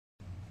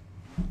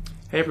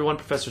Hey everyone,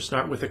 Professor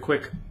Snart with a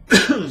quick,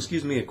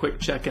 excuse me, a quick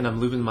check-in. I'm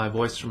losing my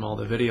voice from all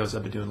the videos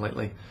I've been doing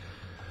lately.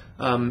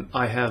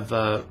 I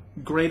have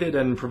graded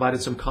and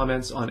provided some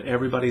comments on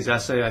everybody's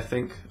essay, I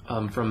think,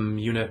 from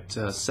Unit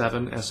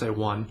 7, Essay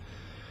 1.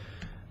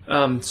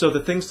 So the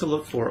things to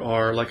look for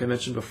are, like I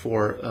mentioned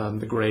before,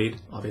 the grade,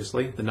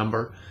 obviously, the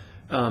number,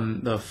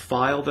 the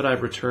file that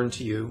I've returned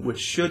to you, which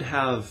should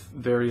have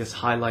various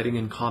highlighting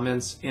and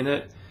comments in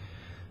it.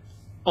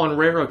 On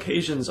rare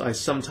occasions, I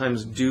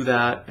sometimes do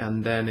that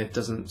and then it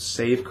doesn't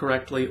save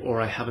correctly,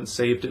 or I haven't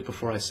saved it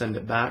before I send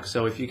it back.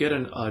 So if you get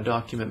a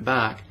document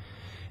back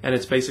and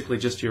it's basically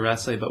just your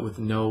essay but with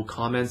no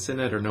comments in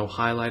it or no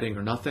highlighting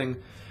or nothing,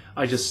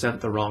 I just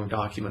sent the wrong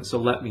document. So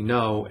let me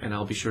know and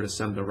I'll be sure to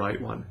send the right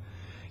one.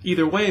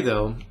 Either way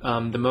though,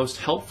 the most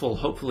helpful,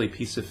 hopefully,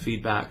 piece of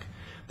feedback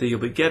that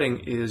you'll be getting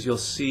is you'll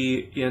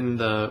see in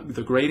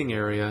the grading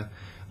area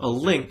a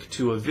link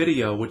to a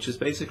video, which is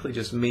basically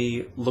just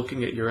me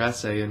looking at your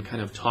essay and kind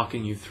of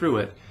talking you through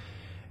it.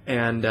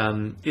 And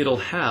it'll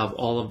have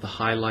all of the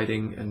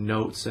highlighting and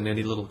notes and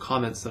any little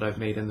comments that I've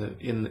made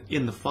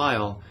in the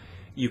file.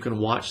 You can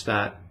watch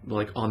that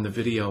like on the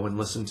video and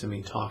listen to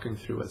me talking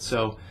through it.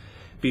 So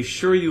be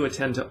sure you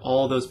attend to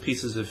all those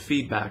pieces of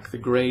feedback, the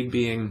grade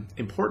being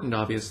important,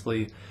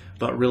 obviously,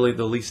 but really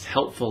the least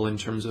helpful in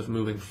terms of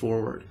moving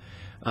forward.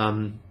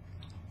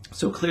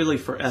 So clearly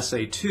for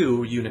Essay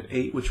 2, Unit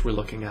 8, which we're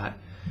looking at,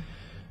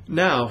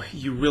 now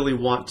you really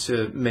want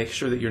to make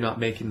sure that you're not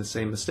making the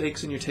same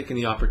mistakes and you're taking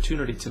the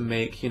opportunity to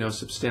make,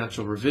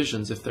 substantial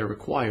revisions if they're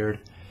required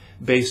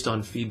based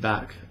on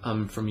feedback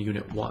from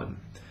Unit 1.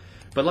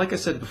 But like I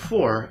said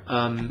before,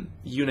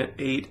 Unit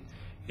 8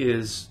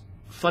 is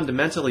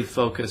fundamentally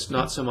focused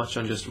not so much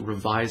on just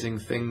revising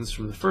things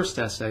from the first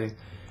essay,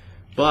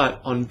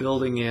 but on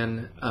building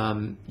in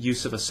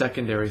use of a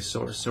secondary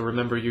source. So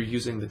remember, you're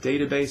using the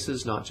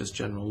databases, not just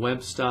general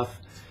web stuff.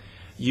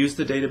 Use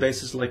the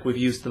databases like we've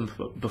used them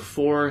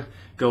before.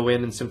 Go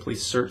in and simply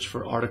search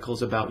for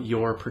articles about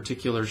your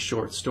particular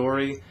short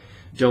story.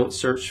 Don't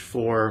search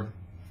for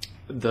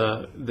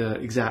the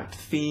exact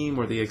theme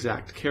or the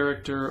exact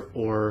character,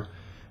 or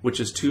which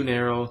is too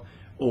narrow,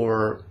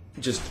 or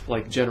just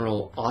like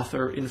general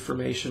author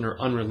information or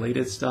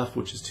unrelated stuff,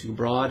 which is too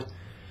broad.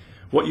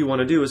 What you want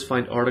to do is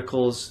find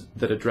articles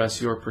that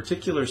address your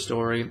particular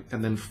story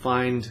and then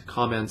find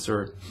comments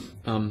or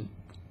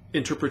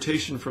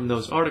interpretation from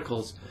those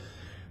articles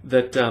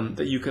that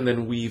you can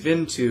then weave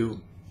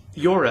into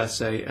your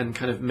essay and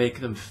kind of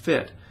make them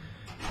fit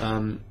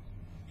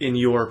in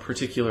your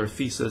particular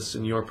thesis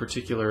and your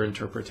particular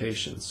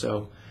interpretation.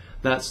 So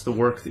that's the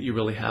work that you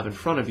really have in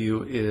front of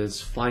you,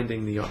 is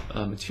finding the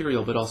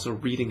material but also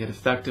reading it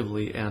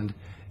effectively and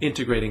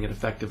integrating it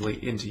effectively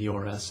into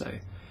your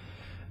essay.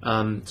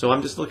 So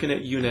I'm just looking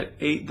at Unit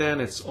 8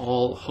 then. It's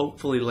all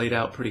hopefully laid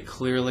out pretty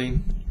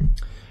clearly.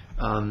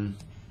 And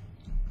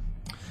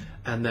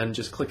then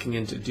just clicking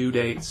into due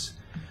dates.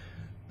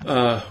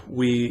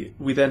 We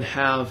then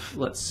have,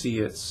 let's see,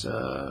 it's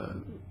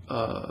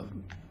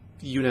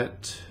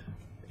Unit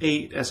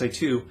 8, Essay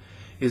 2,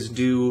 is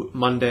due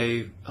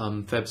Monday,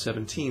 Feb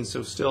 17.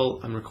 So still,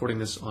 I'm recording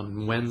this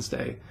on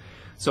Wednesday.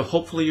 So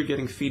hopefully you're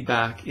getting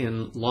feedback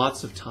in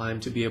lots of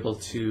time to be able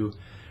to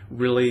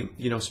really,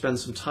 spend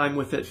some time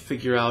with it,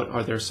 figure out,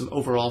 are there some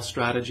overall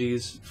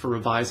strategies for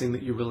revising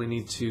that you really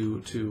need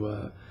to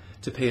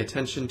pay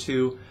attention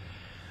to.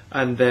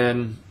 And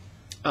then,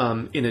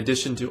 in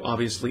addition to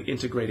obviously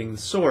integrating the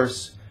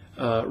source,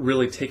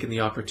 really taking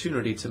the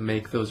opportunity to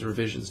make those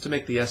revisions, to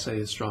make the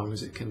essay as strong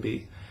as it can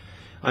be.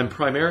 I'm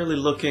primarily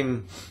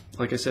looking,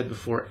 like I said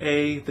before,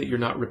 A, that you're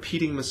not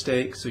repeating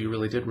mistakes, so you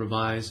really did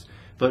revise,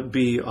 but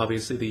B,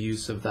 obviously the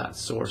use of that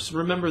source.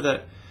 Remember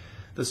that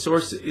the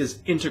source is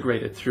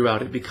integrated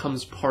throughout. It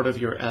becomes part of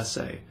your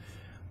essay.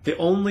 The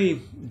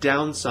only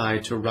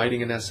downside to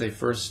writing an essay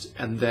first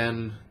and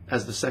then,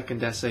 as the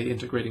second essay,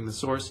 integrating the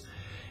source,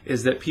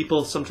 is that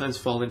people sometimes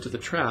fall into the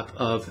trap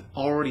of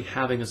already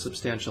having a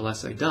substantial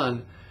essay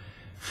done,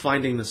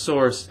 finding the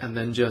source, and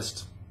then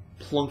just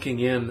plunking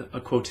in a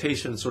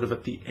quotation sort of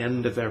at the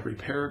end of every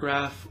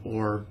paragraph,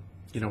 or,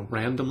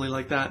 randomly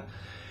like that.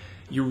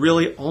 You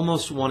really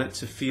almost want it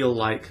to feel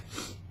like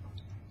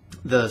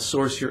the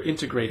source you're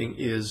integrating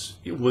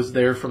was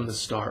there from the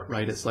start,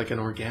 right? It's like an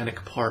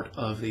organic part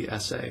of the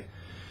essay.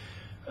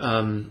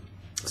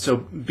 So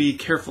be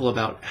careful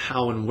about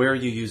how and where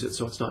you use it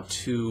so it's not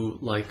too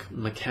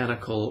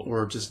mechanical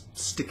or just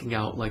sticking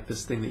out like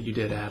this thing that you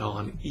did add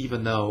on,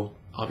 even though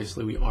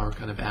obviously we are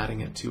kind of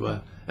adding it to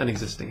an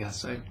existing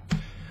essay.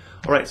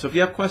 All right, so if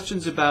you have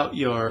questions about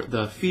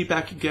the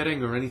feedback you're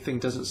getting or anything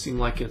doesn't seem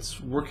like it's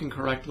working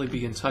correctly,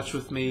 be in touch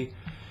with me.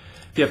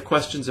 If you have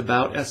questions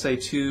about Essay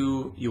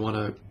 2, you want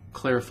to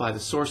clarify the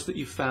source that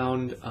you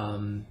found,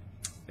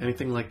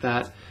 anything like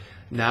that,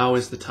 now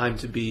is the time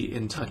to be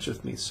in touch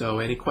with me. So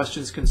any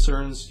questions,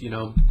 concerns,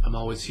 I'm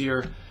always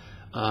here.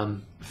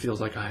 Feels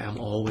like I am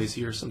always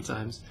here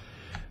sometimes.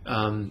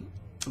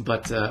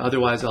 But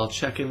otherwise, I'll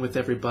check in with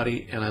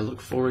everybody, and I look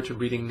forward to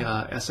reading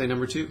essay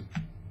number 2.